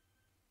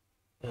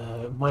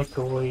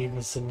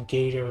microwaves and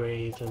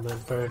Gatorade and then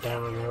burn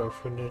down an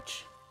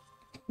orphanage.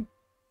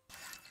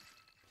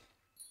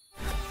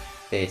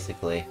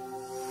 Basically.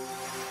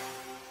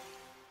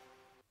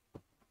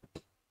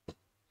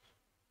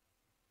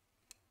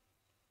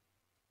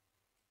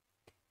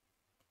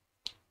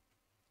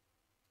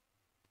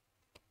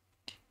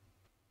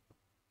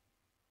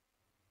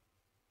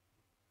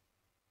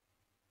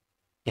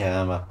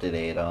 Yeah, I'm up to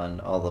date on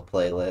all the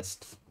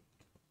playlists.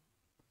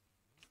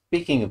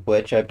 Speaking of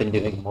which, I've been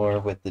doing more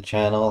with the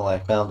channel. I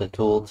found a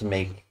tool to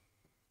make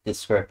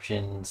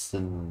descriptions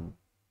and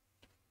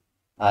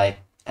that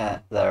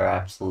are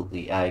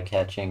absolutely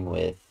eye-catching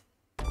with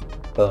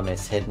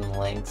bonus hidden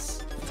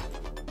links.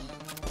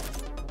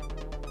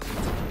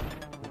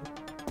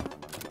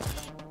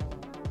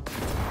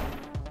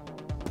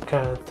 What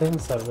kind of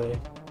things have they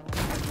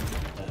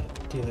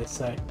do they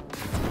say?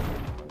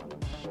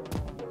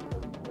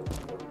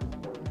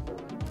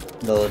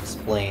 They'll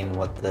explain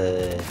what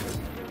the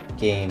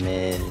game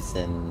is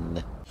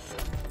and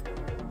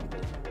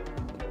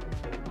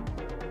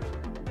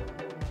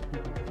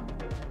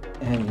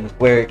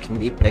where it can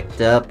be picked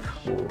up,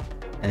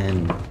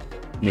 and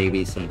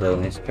maybe some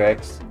bonus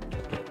tricks.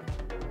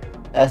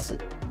 As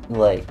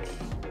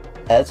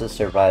a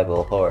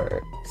survival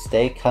horror,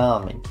 stay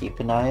calm and keep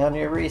an eye on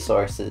your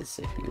resources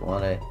if you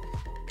want to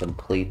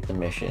complete the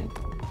mission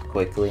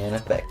quickly and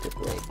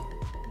effectively.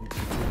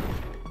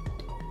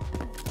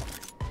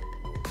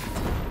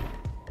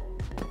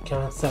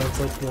 kind of sounds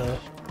like the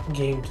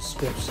game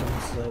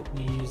descriptions that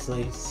you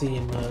usually see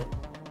in the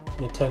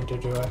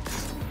Nintendo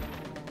Directs.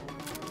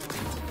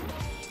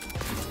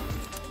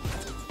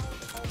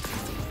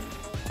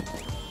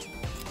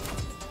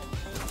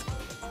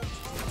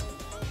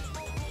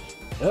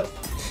 Oh,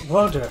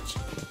 wrong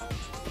direction.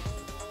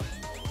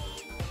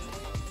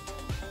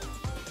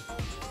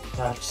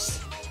 I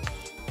just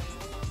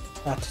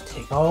have to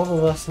take all the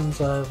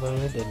lessons I've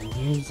learned and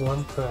use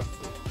them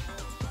correctly.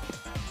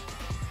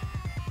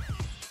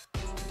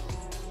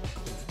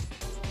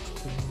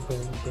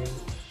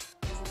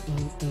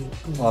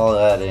 I'll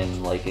add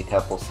in like a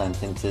couple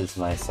sentences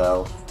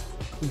myself.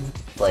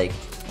 Like,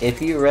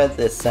 if you read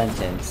this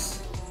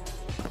sentence,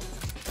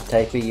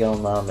 type a Yo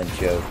Mama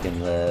joke in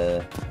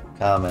the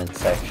comment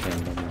section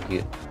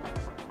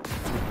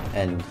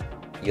and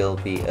you'll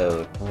be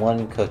owed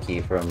 1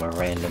 cookie from a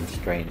random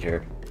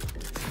stranger.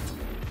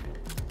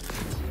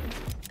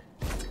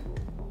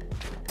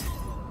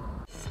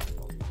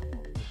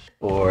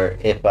 Or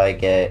if I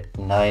get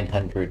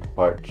 900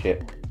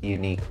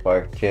 unique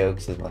fart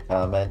jokes in the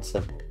comments,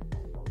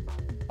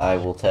 I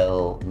will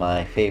tell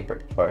my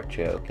favorite fart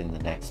joke in the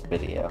next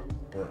video.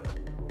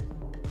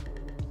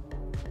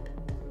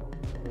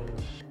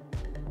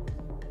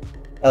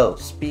 Oh,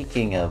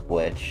 speaking of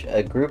which,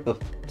 a group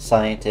of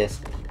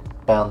scientists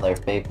found their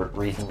favorite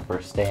reason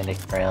for standing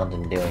around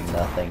and doing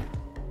nothing.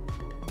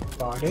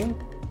 Farting?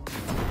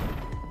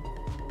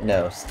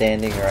 No,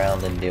 standing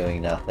around and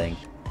doing nothing.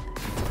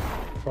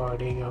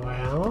 Farting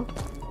around?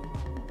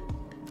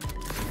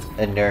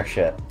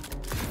 Inertia.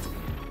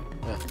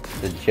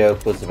 The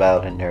joke was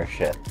about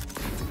inertia.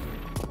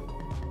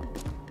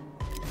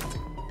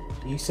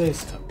 You say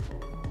so.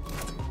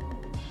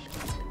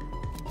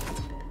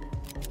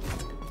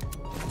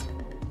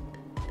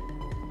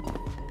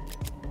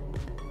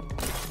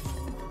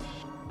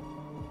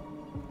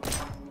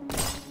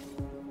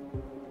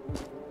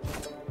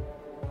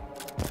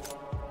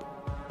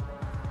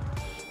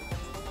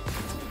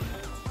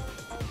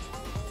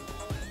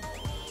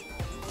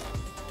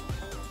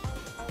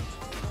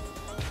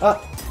 Ah!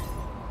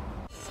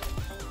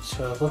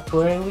 Should've looked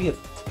where I lived.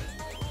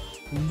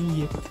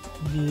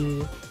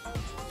 Yeah.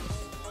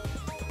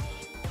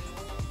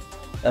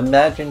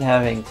 Imagine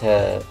having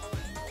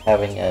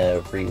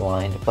a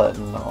rewind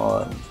button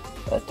on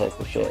that type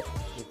of shit.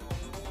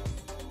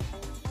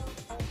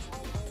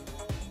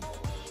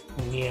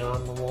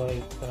 Neon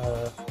white,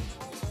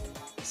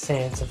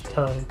 Sands of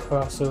Time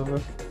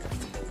crossover.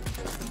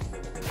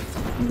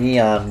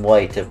 Neon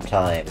white of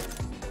time.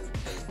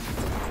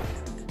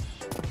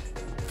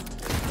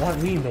 That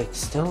remake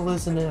still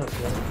isn't out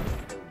yet.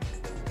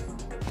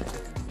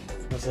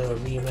 Was it a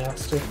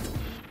remaster?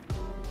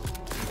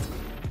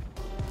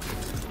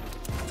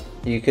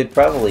 You could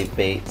probably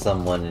bait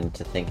someone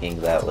into thinking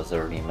that was a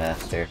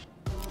remaster.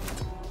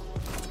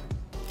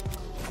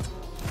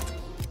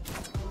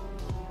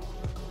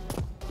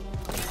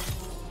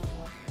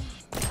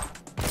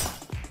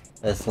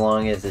 As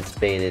long as it's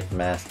baited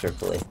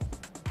masterfully.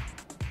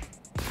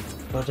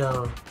 But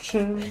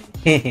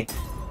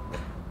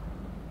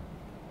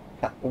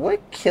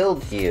What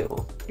killed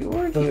you? You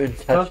weren't The even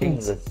touching fucking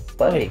the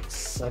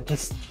spikes. I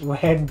just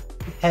ran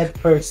head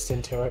first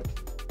into it.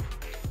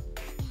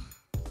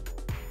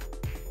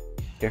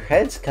 Your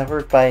head's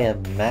covered by a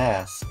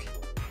mask.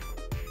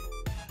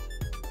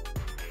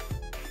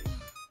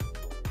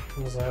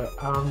 These are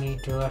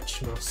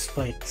omnidirectional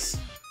spikes.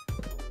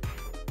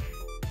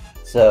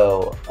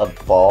 So, a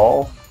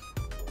ball?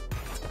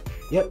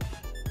 Yep.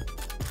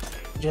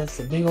 Just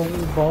a big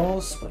old ball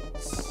of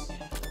spikes.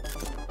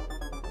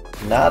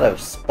 Not of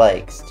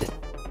spikes. Just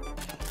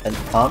an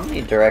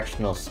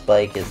omnidirectional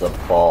spike is a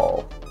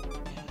ball.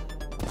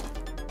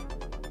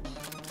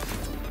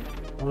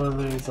 Well,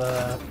 there's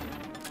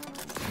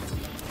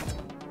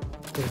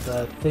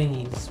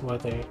thingies where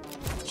they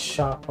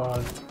sharp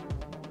on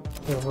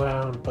the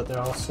round, but they're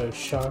also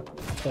sharp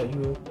that you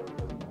were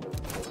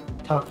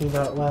talking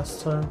about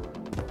last time.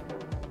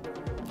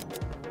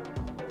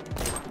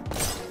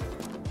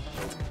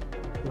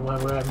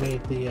 Remember I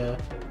made the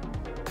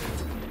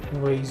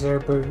Razor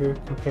Burger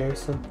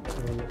comparison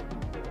and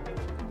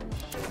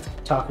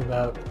talking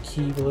about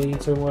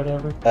keyblades or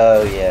whatever.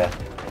 Oh yeah.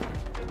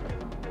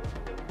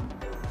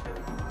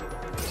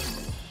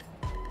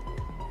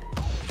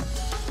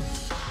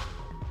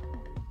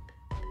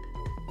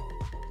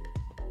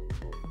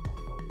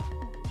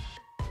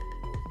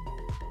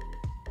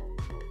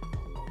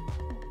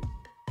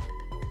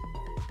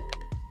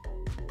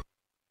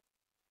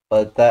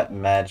 But that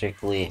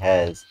magically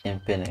has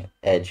infinite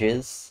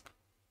edges.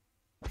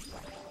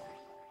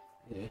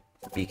 Yeah.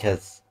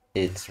 Because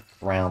it's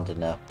round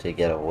enough to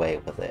get away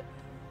with it.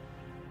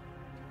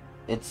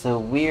 It's a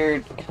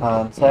weird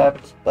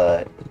concept,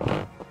 but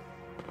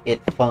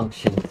it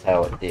functions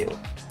how it do.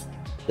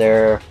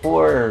 There are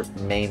 4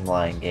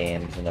 mainline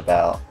games and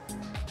about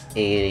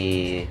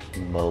 80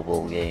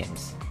 mobile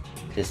games,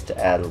 just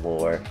to add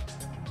lore.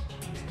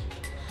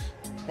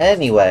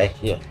 Anyway,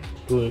 Yeah.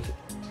 Good.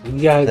 We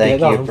gotta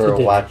thank get you on for to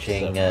dinner,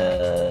 watching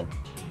so.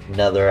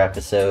 another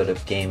episode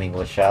of Gaming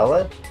with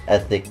Shala.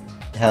 At the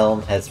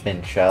helm has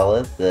been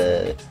Shala,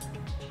 the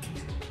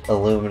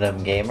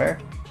aluminum gamer,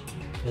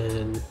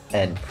 and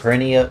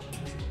Prinny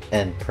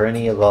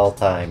of all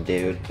time,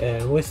 dude.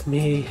 And with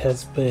me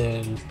has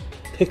been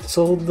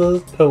Pixel the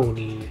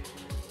Pony.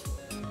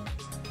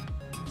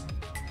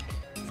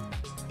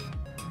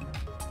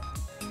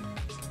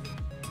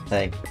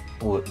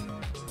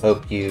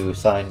 Hope you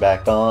sign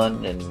back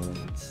on and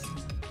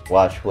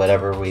watch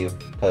whatever we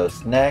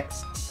post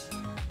next.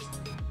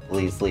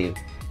 Please leave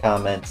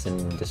comments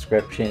and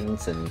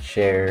descriptions and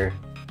share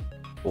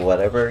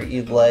whatever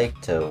you'd like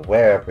to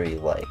wherever you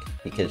like,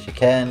 because you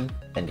can,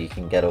 and you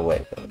can get away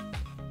with it.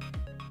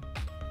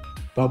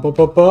 Bye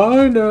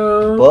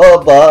now.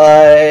 Bye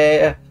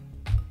bye!